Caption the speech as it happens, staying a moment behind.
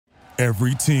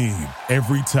Every team,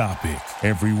 every topic,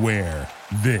 everywhere.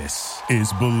 This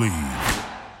is Believe.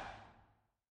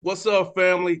 What's up,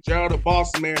 family? Gerald the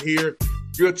Bossman here.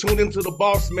 You're tuned into the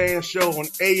Bossman Show on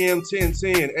AM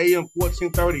 1010, AM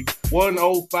 1430,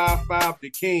 1055 The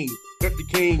King. Check The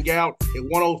King out at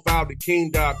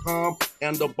 105theking.com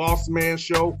and the Bossman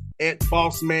Show at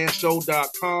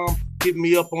bossmanshow.com. Hit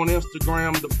me up on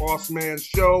Instagram, The Bossman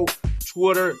Show,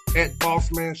 Twitter at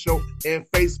Bossman Show, and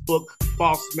Facebook,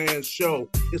 Bossman Show.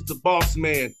 It's the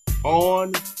Bossman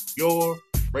on your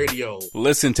radio.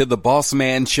 Listen to the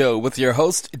Bossman Show with your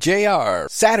host, JR,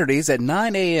 Saturdays at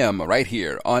 9 a.m. right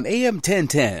here on AM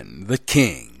 1010, The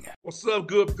King. What's up,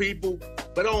 good people?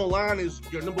 BetOnline is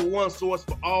your number one source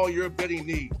for all your betting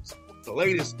needs. The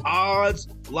latest odds,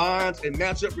 lines, and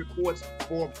matchup reports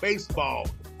for baseball,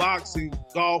 boxing,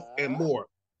 golf, and more.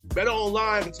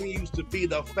 BetOnline continues to be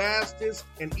the fastest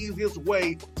and easiest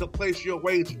way to place your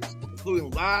wagers, including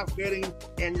live betting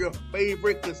and your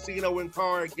favorite casino and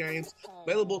card games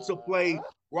available to play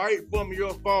right from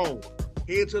your phone.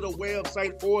 Head to the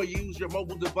website or use your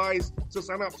mobile device to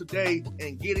sign up today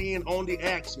and get in on the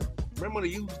action. Remember to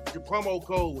use your promo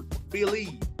code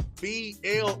BELIEVE,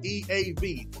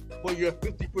 B-L-E-A-V, for your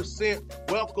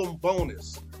 50% welcome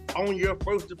bonus on your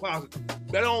first deposit.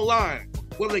 BetOnline,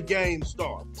 where the game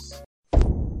starts.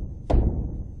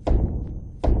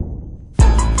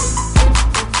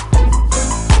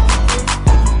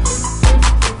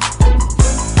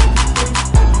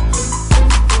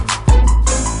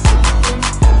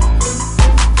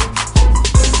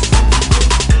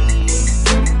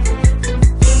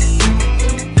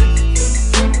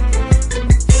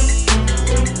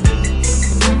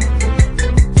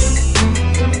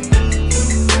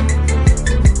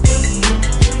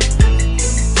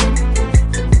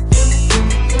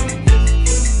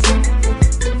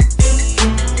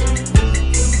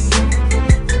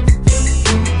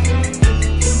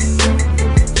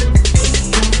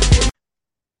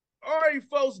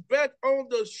 Back on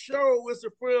the show, it's a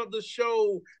friend of the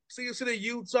show, Cedar City,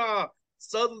 Utah,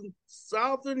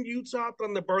 Southern Utah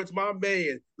Thunderbirds, my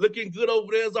man, looking good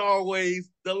over there as always.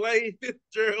 DeLane,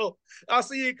 Fitzgerald, I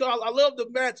see you call. I love the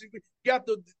match. You got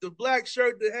the black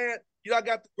shirt, the hat. You know, I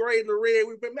got the gray and the red.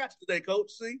 We've been matching today,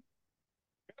 Coach. See.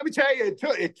 Let me tell you,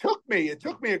 it took me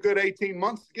a good 18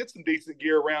 months to get some decent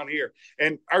gear around here,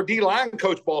 and our D-line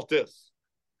coach bought this.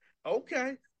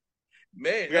 Okay,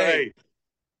 man.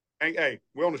 Hey,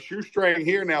 we're on a shoestring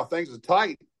here now. Things are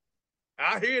tight.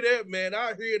 I hear that, man.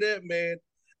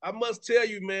 I must tell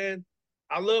you, man,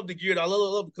 I love the gear. I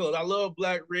love the colors. I love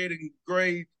black, red, and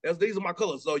gray. These are my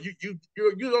colors. So you're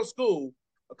in school,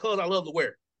 the colors I love to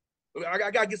wear. I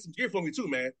gotta get some gear for me too,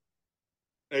 man.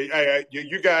 Hey,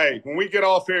 you guys, when we get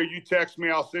off here, you text me.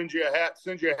 I'll send you a hat,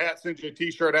 send you a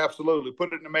T-shirt. Absolutely.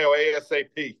 Put it in the mail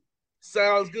ASAP.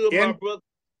 Sounds good, my brother.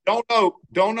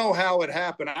 Don't know how it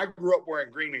happened. I grew up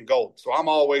wearing green and gold, so I'm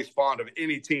always fond of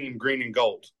any team green and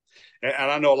gold. And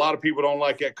I know a lot of people don't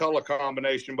like that color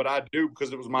combination, but I do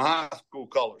because it was my high school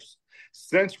colors.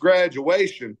 Since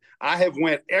graduation, I have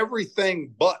went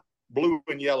everything but blue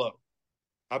and yellow.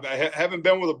 I haven't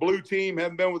been with a blue team,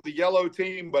 haven't been with the yellow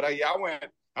team, but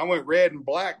I went red and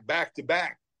black back to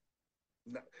back.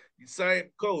 Same,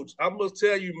 Coach. I must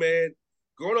tell you, man,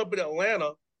 growing up in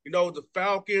Atlanta, you know, the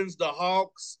Falcons, the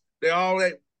Hawks, they all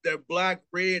that black,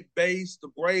 red base. The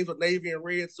Braves are navy and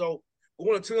red. So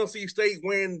going to Tennessee State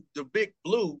wearing the big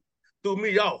blue threw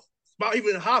me off.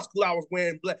 Even in high school, I was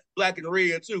wearing black and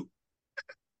red too.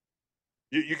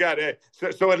 You got it.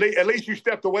 So at least you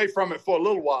stepped away from it for a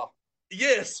little while.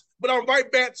 Yes, but I'm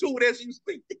right back to it as you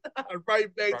speak.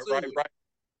 right back to it.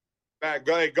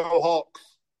 Right. Go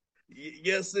Hawks.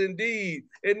 Yes, indeed.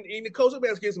 And the coach of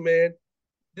basketball, man,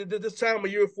 this time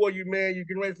of year for you, man, you're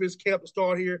getting ready for this camp to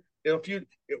start here in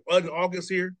August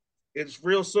here. It's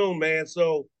real soon, man.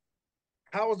 So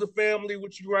how is the family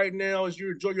with you right now as you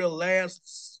enjoy your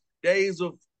last days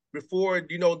of before,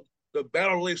 you know, the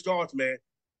battle really starts, man?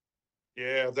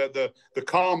 Yeah, the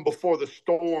calm before the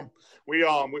storm. We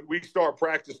start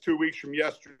practice 2 weeks from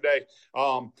yesterday.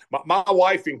 My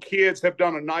wife and kids have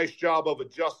done a nice job of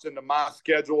adjusting to my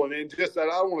schedule, and just I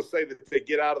don't want to say that they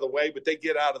get out of the way, but they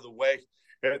get out of the way.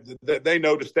 They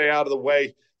know to stay out of the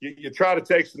way. You try to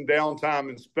take some downtime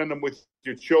and spend them with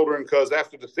your children because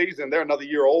after the season, they're another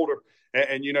year older.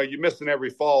 And you know, you're missing every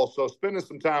fall. So spending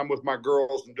some time with my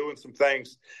girls and doing some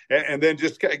things and then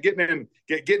just getting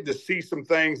to see some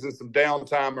things and some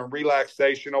downtime and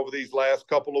relaxation over these last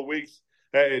couple of weeks.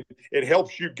 It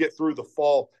helps you get through the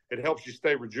fall. It helps you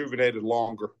stay rejuvenated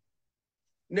longer.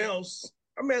 Now,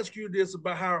 I'm asking you this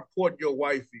about how important your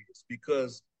wife is,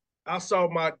 because I saw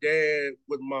my dad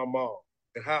with my mom.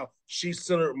 and how she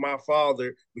centered my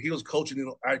father when he was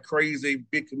coaching a crazy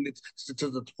big commitment to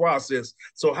the process.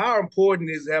 So how important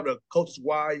is having a coach's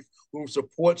wife who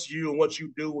supports you and what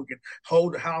you do and can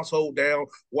hold the household down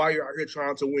while you're out here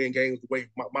trying to win games the way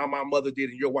my mother did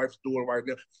and your wife's doing right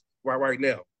now, right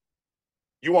now.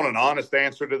 You want an honest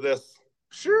answer to this?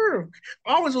 Sure.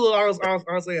 Always a little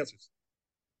honest answers.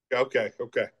 Okay.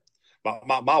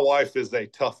 My wife is a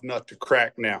tough nut to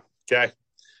crack now. Okay.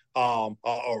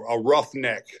 A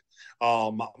roughneck.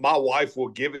 My wife will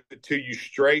give it to you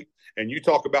straight. And you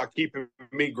talk about keeping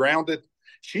me grounded.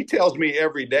 She tells me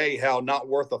every day how not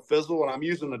worth a fizzle, and I'm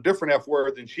using a different F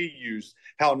word than she used,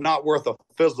 how not worth a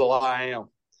fizzle I am.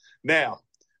 Now,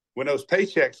 when those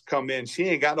paychecks come in, she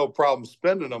ain't got no problem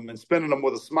spending them and spending them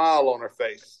with a smile on her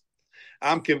face.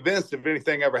 I'm convinced if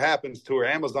anything ever happens to her,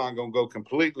 Amazon going to go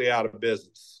completely out of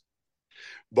business.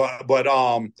 But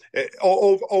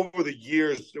over the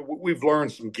years, we've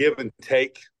learned some give and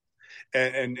take,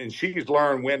 and she's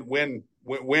learned when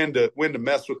to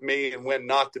mess with me and when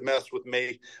not to mess with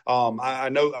me. I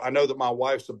know that my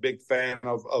wife's a big fan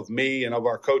of me and of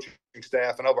our coaching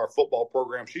staff and of our football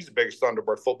program. She's the biggest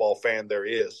Thunderbird football fan there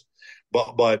is.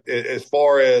 But as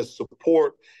far as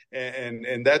support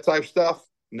and that type of stuff,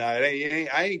 no,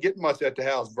 I ain't getting much at the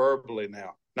house verbally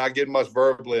now. Not getting much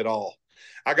verbally at all.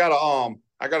 I got a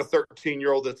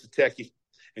 13-year-old that's a techie,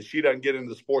 and she doesn't get into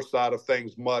the sports side of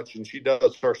things much, and she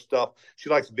does her stuff. She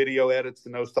likes video edits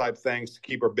and those type of things to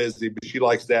keep her busy, but she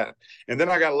likes that. And then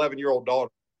I got an 11-year-old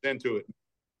daughter into it.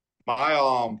 My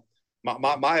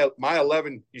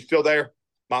 11, you still there?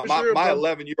 My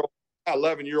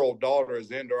 11-year-old daughter is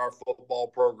into our football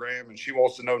program, and she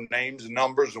wants to know names and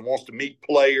numbers and wants to meet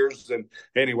players. And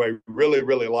anyway, really,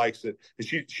 really likes it. And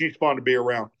she's fun to be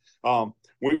around.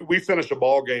 We finish a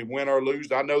ball game, win or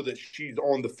lose. I know that she's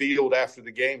on the field after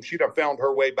the game. She done found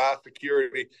her way by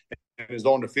security and is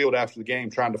on the field after the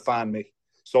game trying to find me.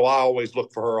 So I always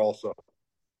look for her also.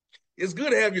 It's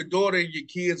good to have your daughter and your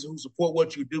kids who support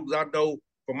what you do, because I know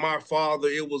for my father,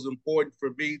 it was important for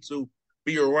me to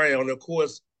be around. Of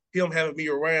course, him having me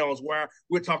around is why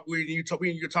you're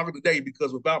talking today,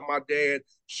 because without my dad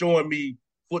showing me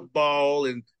football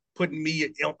and putting me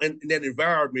in that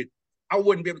environment, I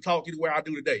wouldn't be able to talk to you the way I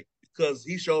do today, because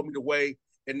he showed me the way.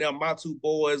 And now my two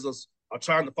boys are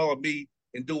trying to follow me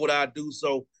and do what I do.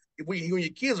 So when your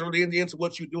kids are really into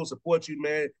what you do and support you,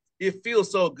 man, it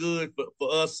feels so good for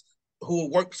us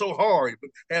who work so hard.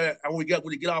 And when we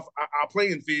get off our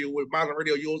playing field with Mountain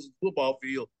Radio, yours football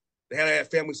field, to have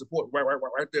that family support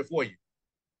right there for you.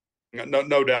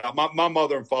 No doubt. My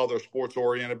mother and father are sports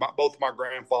oriented. Both of my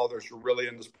grandfathers are really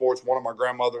into sports. One of my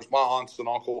grandmothers, my aunts and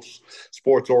uncles,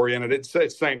 sports oriented. It's the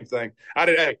same thing. I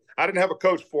didn't have a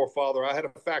coach for a father. I had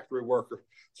a factory worker.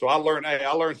 So I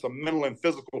learned some mental and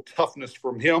physical toughness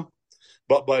from him.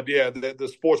 But yeah, the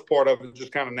sports part of it is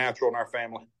just kind of natural in our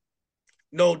family.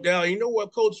 No doubt. You know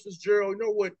what, Coach Fitzgerald? You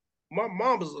know what? My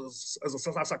mom is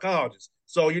a psychologist.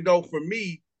 So, for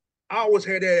me, I always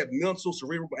had that mental,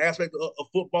 cerebral aspect of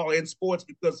football and sports,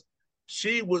 because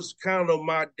she was kind of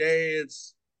my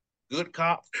dad's good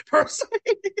cop per se,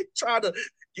 trying to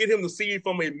get him to see it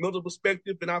from a mental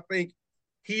perspective. And I think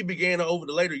he began over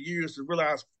the later years to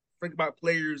think about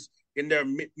players in their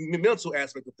mental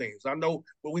aspect of things. I know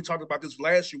when we talked about this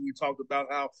last year, we talked about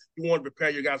how you want to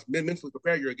prepare your guys, mentally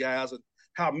prepare your guys, and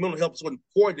how mental health is so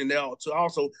important now to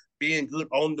also being good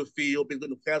on the field, being good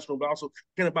in the classroom, but also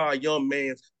caring about a young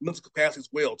man's mental capacity as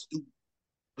well to do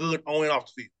good on and off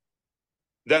the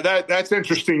field. That's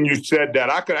interesting. You said that.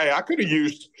 I could have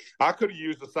used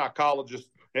a psychologist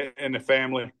in the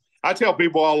family. I tell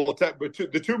people all the time, but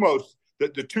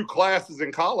the two classes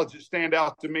in college that stand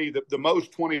out to me the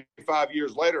most 25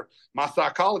 years later, my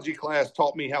psychology class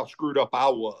taught me how screwed up I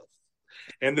was.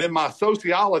 And then my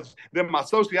sociology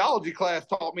class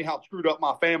taught me how screwed up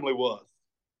my family was.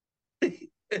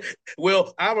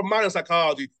 Well, I have a minor in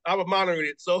psychology. I have a minor in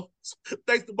it. So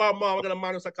thanks to my mom, I got a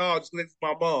minor in psychology thanks to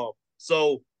my mom.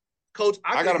 So, Coach,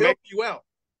 I can help you out.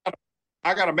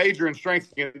 I got a major in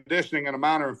strength and conditioning and a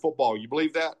minor in football. You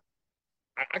believe that?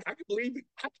 I can believe it.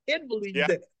 I can believe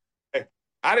that. Hey,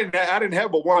 I didn't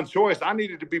have but one choice. I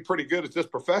needed to be pretty good at this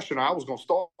profession, or I was going to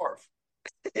starve.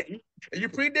 You're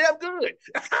pretty damn good.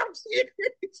 I'm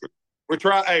serious. We're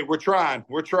trying.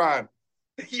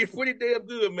 You're pretty damn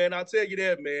good, man. I'll tell you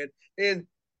that, man. And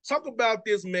talk about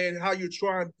this, man, how you're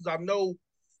trying, because I know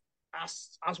I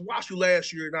watched you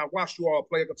last year, and I watched you all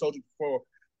play, like I told you before.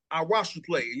 I watched you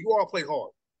play, and you all played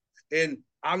hard. And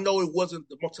I know it wasn't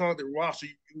the most talented roster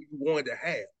you wanted to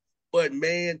have. But,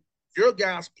 man, your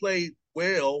guys played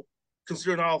well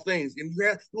considering all things. And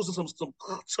it was some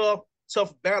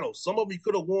tough battles. Some of them you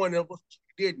could have won.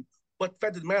 didn't. But the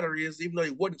fact of the matter is, even though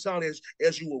it wasn't sounding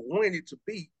as you were wanting it to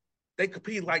be, they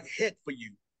competed like heck for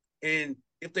you. And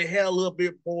if they had a little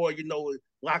bit more,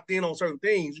 locked in on certain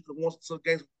things, you could want some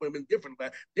games would have been different,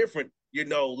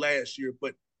 last year.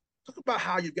 But talk about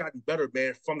how you've gotten better,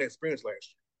 man, from that experience last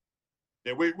year.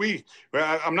 Yeah,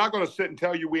 I'm not going to sit and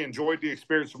tell you we enjoyed the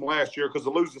experience from last year because the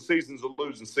losing season is a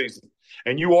losing season,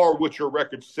 and you are what your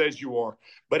record says you are.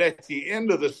 But at the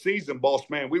end of the season, boss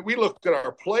man, we looked at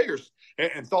our players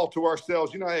and thought to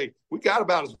ourselves, hey, we got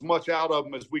about as much out of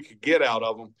them as we could get out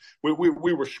of them.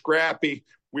 We were scrappy.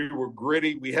 We were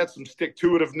gritty. We had some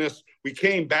stick-to-itiveness. We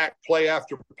came back play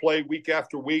after play, week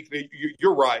after week.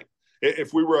 You're right.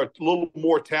 If we were a little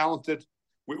more talented,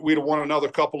 we'd have won another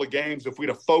couple of games. If we'd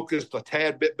have focused a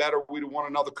tad bit better, we'd have won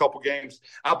another couple of games.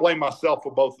 I blame myself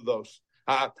for both of those.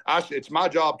 It's my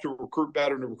job to recruit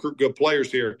better and to recruit good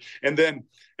players here. And then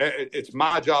it's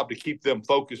my job to keep them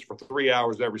focused for 3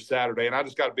 hours every Saturday. And I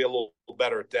just got to be a little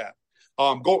better at that.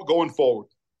 Going forward,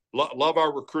 love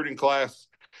our recruiting class.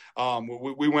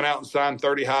 We went out and signed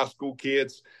 30 high school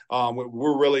kids.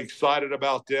 We're really excited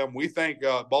about them. We think,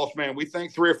 boss man, we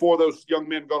think 3 or 4 of those young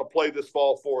men are going to play this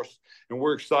fall for us, and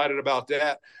we're excited about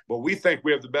that. But we think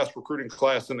we have the best recruiting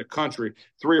class in the country.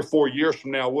 3 or 4 years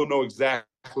from now, we'll know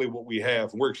exactly what we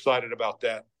have, and we're excited about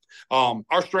that.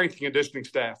 Our strength and conditioning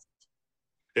staff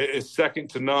is second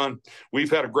to none. We've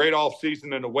had a great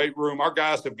offseason in the weight room. Our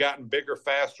guys have gotten bigger,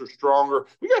 faster, stronger.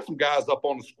 We got some guys up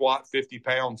on the squat 50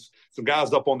 pounds, some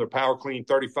guys up on their power clean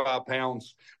 35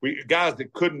 pounds. Guys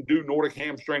that couldn't do Nordic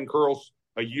hamstring curls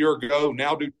a year ago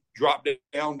now drop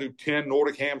down, do 10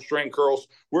 Nordic hamstring curls.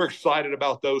 We're excited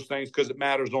about those things because it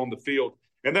matters on the field.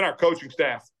 And then our coaching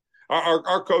staff.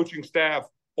 Our coaching staff,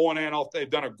 on and off, they've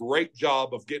done a great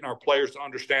job of getting our players to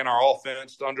understand our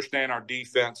offense, to understand our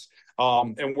defense,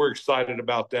 and we're excited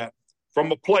about that.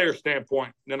 From a player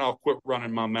standpoint, then I'll quit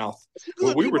running my mouth.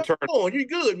 You're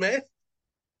good, man.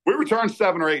 We returned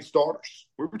 7 or 8 starters.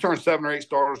 We returned 7 or 8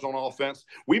 starters on offense.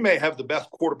 We may have the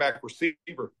best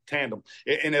quarterback-receiver tandem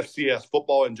in FCS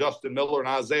football in Justin Miller and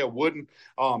Isaiah Wooden.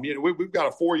 We've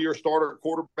got a 4-year starter at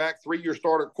quarterback, 3-year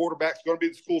starter at quarterback. It's going to be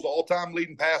the school's all-time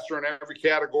leading passer in every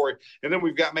category. And then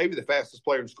we've got maybe the fastest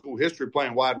player in school history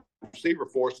playing wide receiver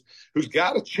for us, who's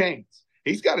got a chance.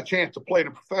 He's got a chance to play in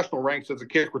the professional ranks as a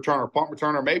kick returner, punt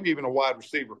returner, maybe even a wide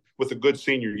receiver with a good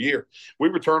senior year. We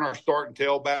return our starting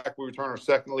tailback. We return our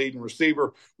second leading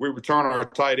receiver. We return our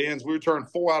tight ends. We return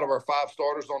 4 out of our 5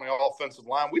 starters on the offensive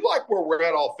line. We like where we're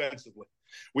at offensively.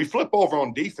 We flip over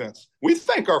on defense. We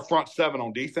think our front 7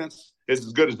 on defense is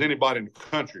as good as anybody in the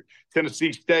country.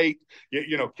 Tennessee State,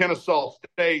 Kennesaw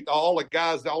State, all the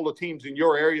guys, all the teams in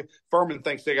your area. Furman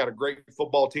thinks they got a great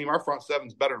football team. Our front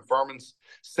 7's better than Furman's.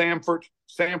 Sanford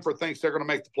thinks they're going to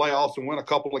make the playoffs and win a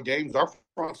couple of games. Our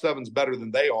front 7's better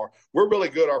than they are. We're really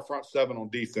good, our front 7 on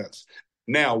defense.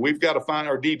 Now, we've got to find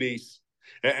our DBs.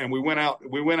 And we went out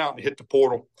and hit the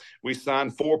portal. We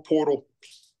signed 4 portal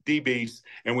DBs,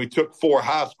 and we took 4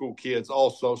 high school kids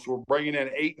also. So we're bringing in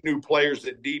 8 new players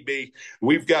at DB.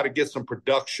 We've got to get some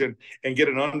production and get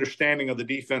an understanding of the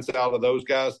defense out of those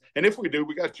guys. And if we do,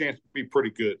 we got a chance to be pretty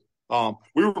good.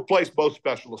 We replaced both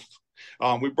specialists.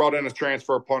 We brought in a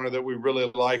transfer punter that we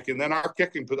really like, and then our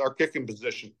kicking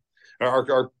position,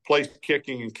 our place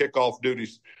kicking and kickoff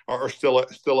duties are still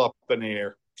up in the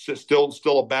air. Still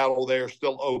a battle there,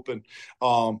 still open.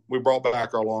 We brought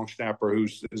back our long snapper,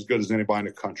 who's as good as anybody in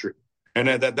the country, and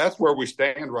that's where we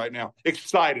stand right now.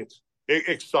 Excited.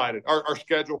 Our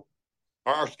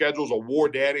schedule's a war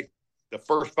daddy. The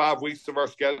first 5 weeks of our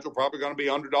schedule probably going to be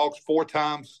underdogs 4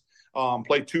 times.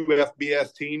 Play 2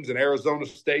 FBS teams in Arizona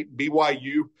State,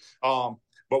 BYU.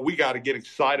 But we got to get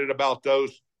excited about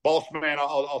those. Boss man,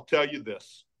 I'll tell you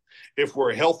this: if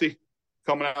we're healthy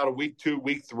coming out of week 2,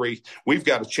 week 3, we've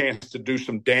got a chance to do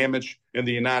some damage in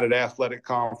the United Athletic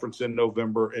Conference in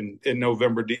October,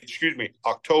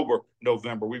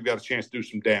 November. We've got a chance to do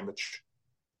some damage.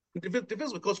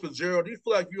 Defensive Coach Fitzgerald, do you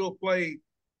feel like you'll play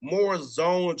more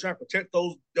zone and try to protect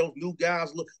those new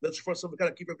guys? Let's first kind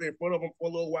of keep everything in front of them for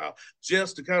a little while,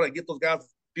 just to kind of get those guys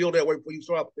feel that way before you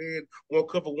start playing more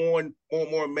cover one,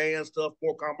 more man stuff,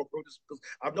 more combo approaches. Because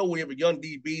I know when you have young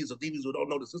DBs or DBs who don't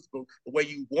know the system the way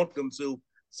you want them to,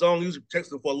 some usually protects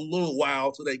them for a little while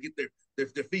until they get their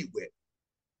feet wet.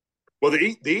 Well,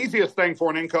 the easiest thing for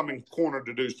an incoming corner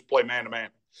to do is to play man-to-man.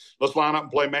 Let's line up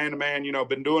and play man-to-man.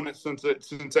 Been doing it since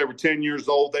they were 10 years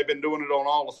old. They've been doing it on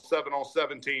all the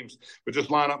 7-on-7 teams, but just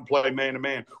line up and play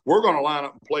man-to-man. We're going to line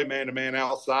up and play man-to-man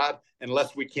outside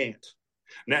unless we can't.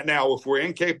 Now, if we're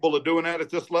incapable of doing that at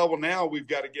this level, now we've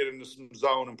got to get into some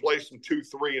zone and play some 2,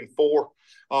 3, and 4,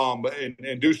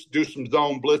 and do some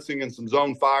zone blitzing and some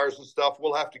zone fires and stuff.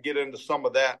 We'll have to get into some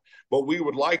of that, but we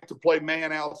would like to play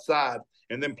man outside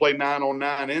and then play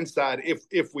 9-on-9 inside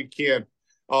if we can.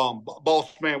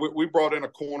 Bossman, we brought in a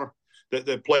corner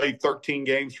that played 13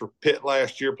 games for Pitt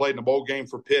last year, played in a bowl game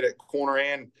for Pitt at corner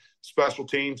and special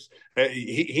teams.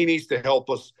 He needs to help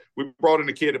us. We brought in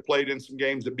a kid that played in some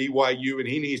games at BYU, and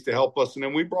he needs to help us. And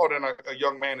then we brought in a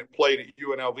young man that played at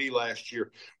UNLV last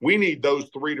year. We need those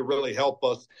three to really help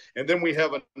us. And then we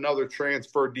have another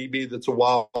transfer DB that's a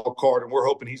wild card, and we're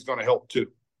hoping he's going to help too.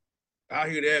 I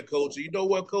hear that, Coach. You know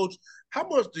what, Coach? How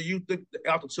much do you think the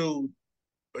altitude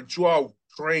that you all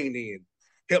train in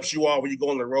helps you all when you go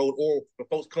on the road, or when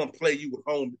folks come play you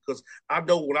at home? Because I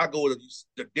know when I go to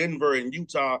Denver and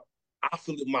Utah, I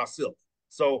feel it myself.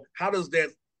 So how does that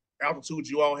altitude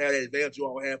you all have, that advantage you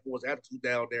all have for us, altitude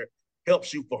down there,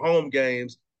 helps you for home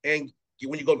games and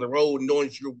when you go to the road, knowing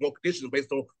you're more conditioned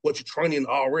based on what you're training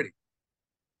already?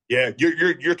 Yeah,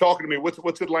 you're talking to me.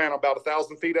 What's Atlanta, about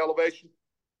 1,000 feet elevation?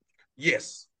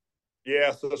 Yes.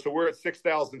 Yeah, so we're at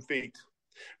 6,000 feet.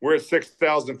 We're at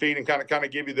 6,000 feet, and kind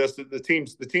of give you this. The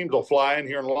teams will fly in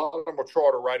here, and a lot of them will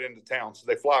charter right into town. So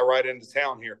they fly right into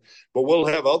town here. But we'll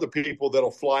have other people that'll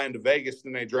fly into Vegas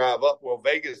and they drive up. Well,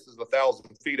 Vegas is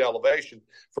 1,000 feet elevation.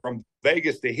 From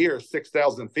Vegas to here is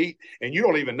 6,000 feet, and you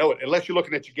don't even know it unless you're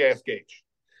looking at your gas gauge.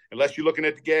 Unless you're looking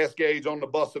at the gas gauge on the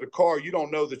bus of the car, you don't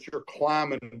know that you're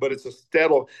climbing, but it's a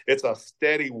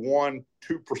steady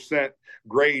 1-2%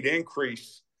 grade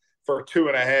increase for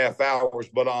 2.5 hours.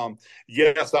 But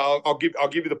yes, I'll give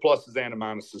you the pluses and the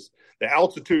minuses. The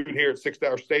altitude here at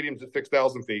 6,000 stadiums at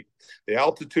 6,000 feet. The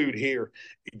altitude here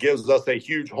gives us a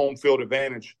huge home field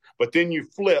advantage. But then you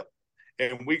flip,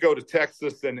 and we go to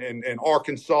Texas and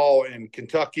Arkansas and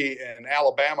Kentucky and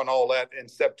Alabama and all that in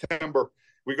September.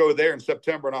 We go there in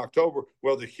September and October.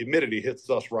 Well, the humidity hits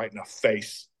us right in the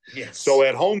face. Yes. So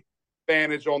at home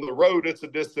advantage, on the road it's a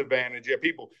disadvantage. Yeah,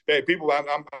 people.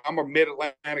 I'm a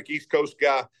mid-Atlantic East Coast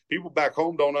guy. People back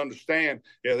home don't understand.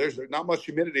 Yeah, there's not much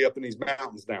humidity up in these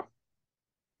mountains now.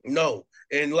 No,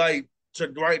 and like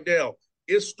to right now,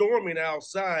 it's storming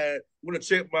outside. When I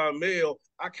checked my mail,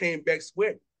 I came back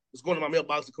sweating. It's going to my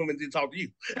mailbox to come in and talk to you.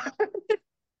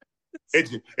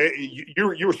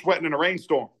 You were sweating in a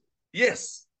rainstorm.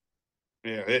 Yes.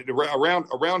 Yeah,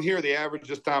 around here, the average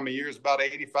this time of year is about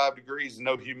 85 degrees and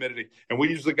no humidity. And we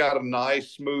usually got a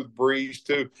nice, smooth breeze,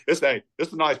 too. It's a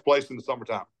nice place in the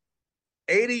summertime.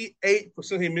 88%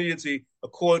 humidity,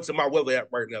 according to my weather app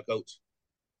right now, Coach.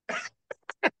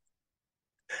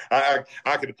 I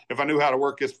could, if I knew how to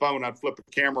work this phone, I'd flip the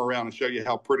camera around and show you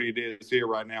how pretty it is here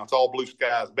right now. It's all blue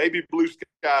skies, baby blue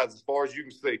skies as far as you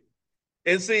can see.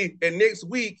 And next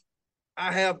week,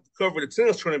 I have to cover the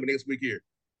tennis tournament next week here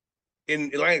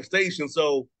in Atlantic Station.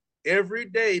 So every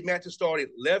day matches start at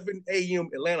 11 a.m.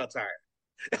 Atlanta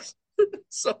time.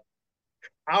 So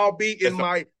I'll be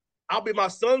my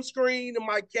sunscreen and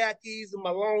my khakis and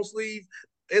my long sleeve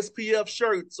SPF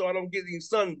shirt so I don't get any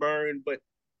sunburn. But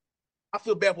I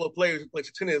feel bad for the players who play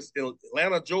tennis in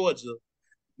Atlanta, Georgia,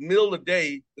 middle of the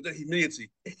day with the humidity.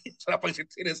 So I play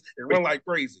tennis and run like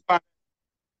crazy.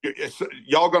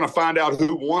 Y'all going to find out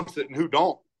who wants it and who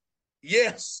don't.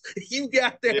 Yes, you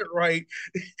got that right.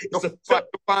 You'll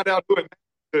find out who it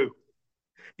matters to.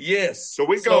 Yes. So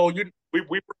we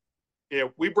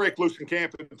break loose in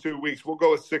camp in 2 weeks. We'll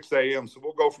go at 6 a.m. So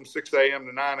we'll go from 6 a.m.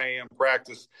 to 9 a.m.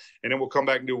 practice, and then we'll come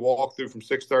back and do a walkthrough from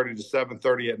 6:30 to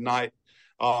 7:30 at night.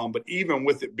 But even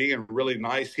with it being really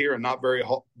nice here and not very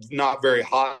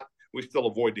hot, we still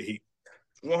avoid the heat.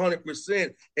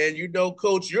 100%. And you know,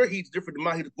 Coach, your heat's different than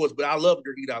my heat, of course, but I love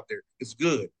your heat out there. It's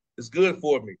good. It's good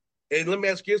for me. And let me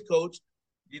ask you this, Coach.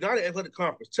 United Athletic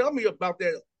Conference. Tell me about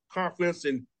that conference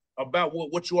and about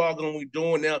what you all going to be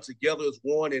doing now together as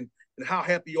one, and how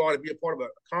happy you are to be a part of a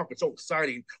conference so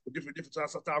exciting with different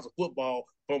styles of football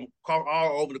from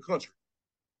all over the country.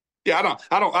 Yeah,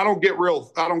 I don't get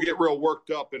real worked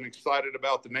up and excited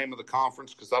about the name of the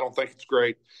conference because I don't think it's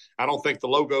great. I don't think the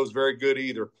logo is very good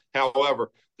either.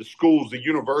 However, the schools, the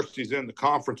universities in the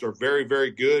conference are very,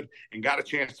 very good and got a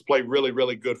chance to play really,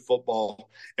 really good football.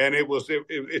 And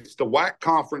it's the WAC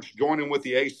conference joining with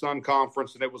the ASUN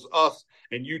conference, and it was us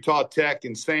and Utah Tech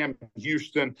and Sam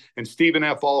Houston and Stephen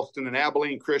F. Austin and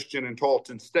Abilene Christian and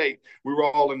Tarleton State. We were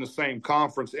all in the same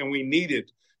conference, and we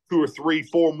needed 2 or 3,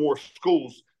 4 more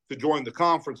schools to join the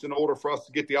conference in order for us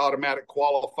to get the automatic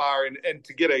qualifier and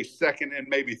to get a second and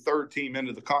maybe third team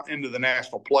into the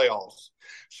national playoffs.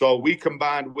 So we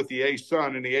combined with the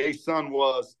ASUN, and the ASUN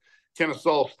was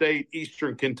Kennesaw State,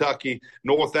 Eastern Kentucky,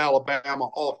 North Alabama,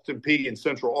 Austin Peay, and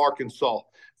Central Arkansas.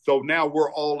 So now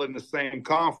we're all in the same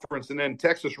conference. And then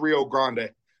Texas Rio Grande.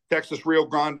 Texas Rio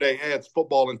Grande adds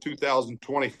football in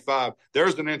 2025.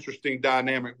 There's an interesting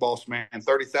dynamic, boss man.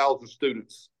 30,000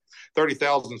 students,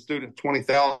 28,000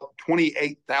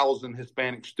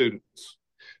 Hispanic students.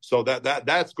 So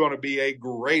that's going to be a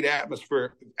great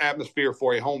atmosphere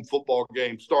for a home football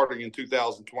game starting in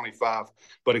 2025.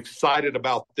 But excited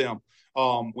about them.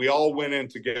 We all went in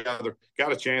together,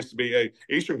 got a chance to be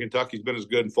Eastern Kentucky's been as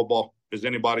good in football as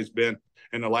anybody's been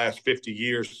in the last 50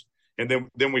 years. And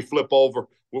then we flip over,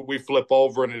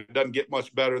 and it doesn't get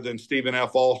much better than Stephen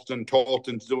F. Austin.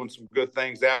 Tarleton's doing some good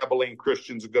things. Abilene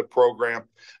Christian's a good program.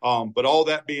 But all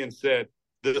that being said,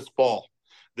 this fall,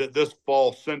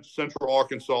 Central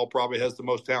Arkansas probably has the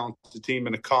most talented team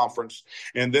in the conference.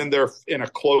 And then they're in a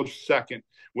close second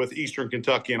with Eastern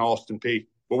Kentucky and Austin Peay.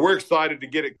 But we're excited to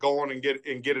get it going and get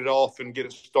it off and get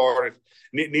it started.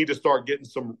 Need to start getting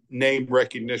some name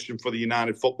recognition for the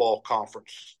United Football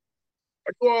Conference.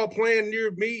 Are you all playing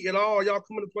near me at all? Y'all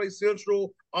coming to play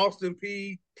Central, Austin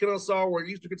Peay, Kennesaw, or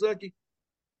Eastern Kentucky?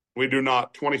 We do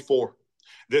not. 24.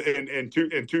 In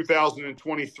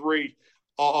 2023,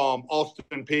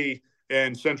 Austin Peay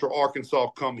and Central Arkansas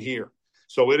come here.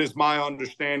 So it is my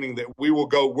understanding that we will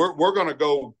go. We're going to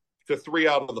go to 3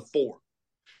 out of the 4.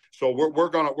 So we're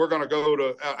gonna go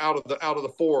to out of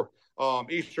the 4.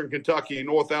 Eastern Kentucky,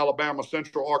 North Alabama,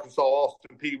 Central Arkansas,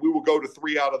 Austin Peay. We will go to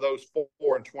 3 out of those 4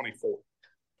 and 24.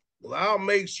 Well, I'll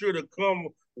make sure to come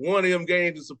one of them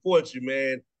games to support you,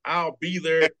 man. I'll be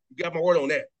there. You got my word on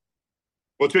that.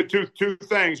 Well, two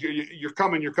things. You're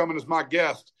coming as my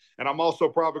guest, and I'm also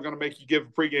probably going to make you give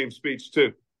a pregame speech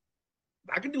too.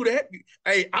 I can do that.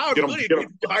 Hey, I'll really get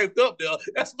hyped up there.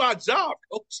 That's my job,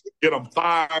 coach. Get them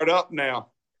fired up now.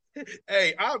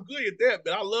 Hey, I'm good at that,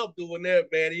 man. I love doing that,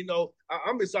 man. You know,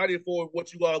 I'm excited for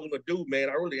what you all are going to do, man.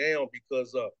 I really am,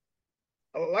 because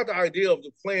I like the idea of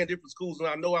playing different schools. And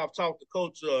I know I've talked to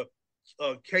Coach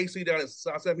Casey down at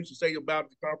South Houston State about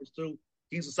the conference too.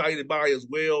 He's excited about it as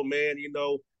well, man.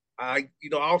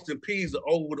 Austin Peay is the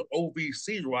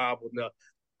OVC rival now.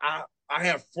 I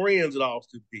have friends at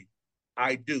Austin Peay.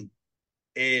 I do.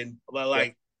 And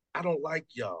I don't like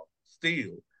y'all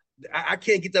still. I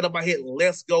can't get that up my head.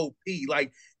 Let's go P.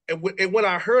 And when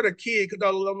I heard a kid, because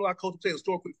I'm like Coach tell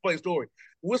a quick funny story.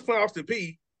 We was playing Austin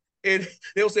Peay, and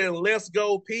they were saying, "Let's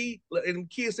go P." And the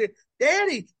kid said,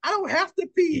 "Daddy, I don't have to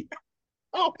pee."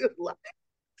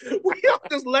 We all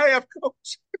just laugh,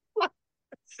 Coach.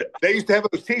 They used to have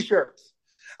those T-shirts.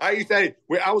 I used to say,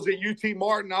 I was at UT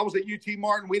Martin.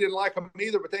 We didn't like them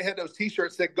either, but they had those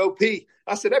T-shirts that "Go P."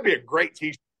 I said, that'd be a great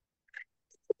T-shirt.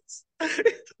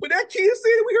 When that kid said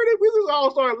it, we heard it, we just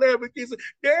all started laughing. The kid said,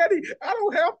 "Daddy, I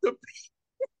don't have to pee."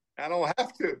 I don't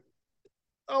have to.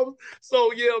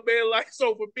 So yeah, man.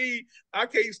 So for me, I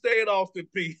can't stay at Austin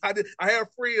Peay. I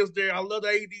have friends there. I love the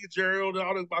AD Gerald and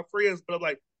all of my friends, but I'm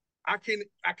like, I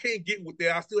can't get with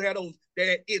that. I still have those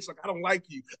dad itch. I don't like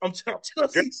you. I'm telling you.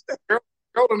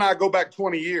 Gerald and I go back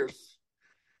 20 years.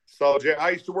 So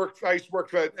I used to work for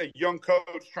a young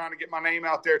coach, trying to get my name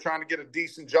out there, trying to get a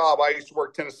decent job. I used to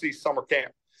work Tennessee summer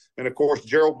camp, and of course,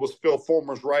 Gerald was Phil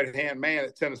Fulmer's right-hand man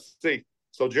at Tennessee.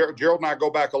 So Gerald and I go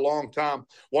back a long time.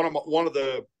 One of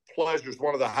the pleasures,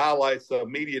 one of the highlights of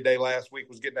media day last week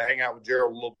was getting to hang out with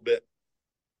Gerald a little bit.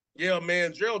 Yeah,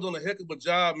 man, Gerald done a heck of a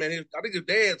job, man. I think his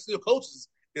dad still coaches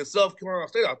in South Carolina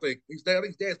State. I think his dad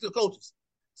still coaches.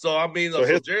 So I mean,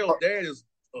 Gerald's dad is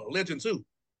a legend too.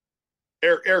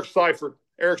 Eric Seifert.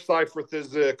 Eric Seifert is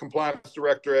the compliance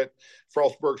director at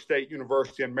Frostburg State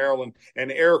University in Maryland,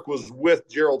 and Eric was with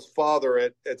Gerald's father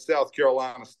at South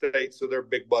Carolina State, so they're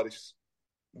big buddies.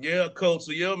 Yeah, Coach.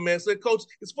 So yeah, man. So, Coach,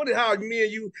 it's funny how me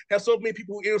and you have so many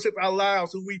people who intersect our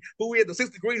lives, who we at the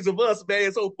 6 degrees of us, man.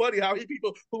 It's so funny how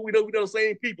people who we know the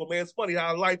same people, man. It's funny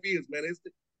how life is, man.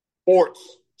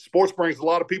 Sports brings a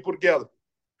lot of people together.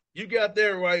 You got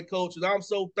that right, Coach, and I'm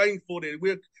so thankful that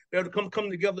we're able to come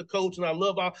together, Coach. And I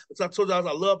love I told you, I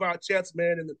love our chats,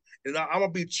 man. And I'm gonna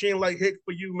be cheering like heck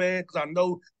for you, man, because I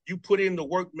know you put in the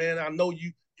work, man. I know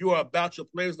you are about your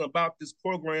players and about this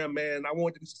program, man. I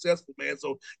want it to be successful, man.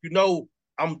 So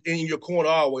I'm in your corner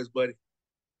always, buddy.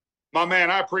 My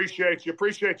man, I appreciate you.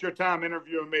 Appreciate your time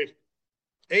interviewing me.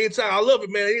 Anytime, I love it,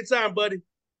 man. Anytime, buddy.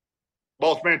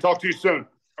 Boss man, talk to you soon.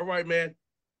 All right, man.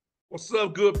 What's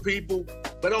up, good people?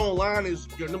 Bet Online is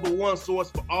your #1 source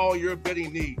for all your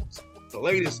betting needs. The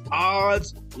latest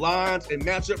odds, lines, and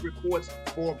matchup reports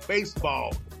for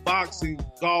baseball, boxing,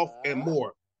 golf, and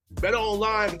more. Bet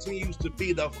Online continues to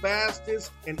be the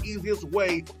fastest and easiest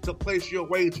way to place your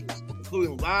wagers.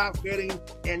 including live betting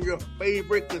and your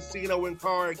favorite casino and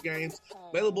card games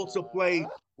available to play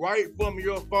right from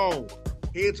your phone.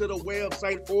 Head to the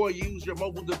website or use your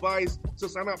mobile device to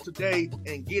sign up today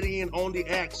and get in on the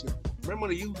action. Remember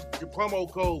to use your promo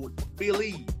code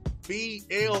BELIEVE,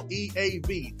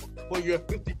 BLEAV, for your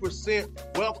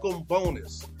 50% welcome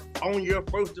bonus on your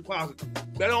first deposit.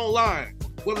 Bet online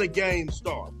when the game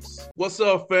starts. What's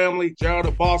up, family? Jared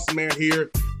the Bossman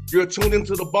here. You're tuned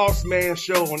into the Bossman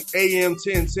Show on AM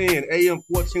 1010, AM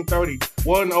 1430,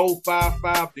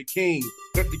 1055 The King.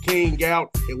 Check The King out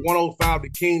at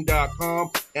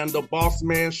 105theking.com and the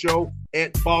Bossman Show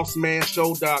at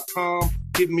bossmanshow.com.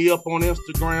 Hit me up on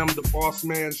Instagram, The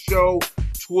Bossman Show,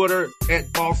 Twitter at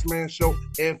Bossman Show,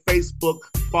 and Facebook,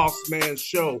 Bossman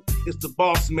Show. It's the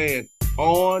Bossman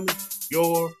on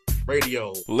your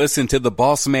radio. Listen to the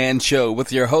Bossman Show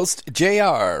with your host,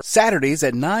 JR, Saturdays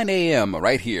at 9 a.m.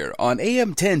 right here on AM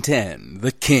 1010,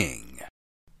 The King.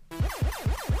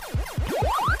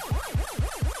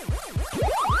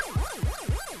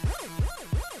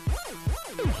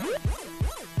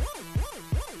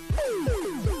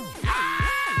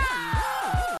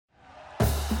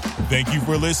 Thank you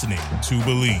for listening to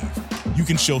Believe. You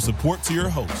can show support to your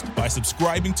host by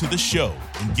subscribing to the show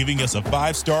and giving us a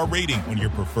 5-star rating on your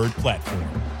preferred platform.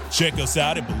 Check us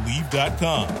out at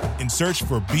Believe.com and search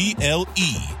for BLEAV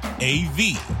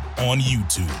on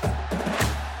YouTube.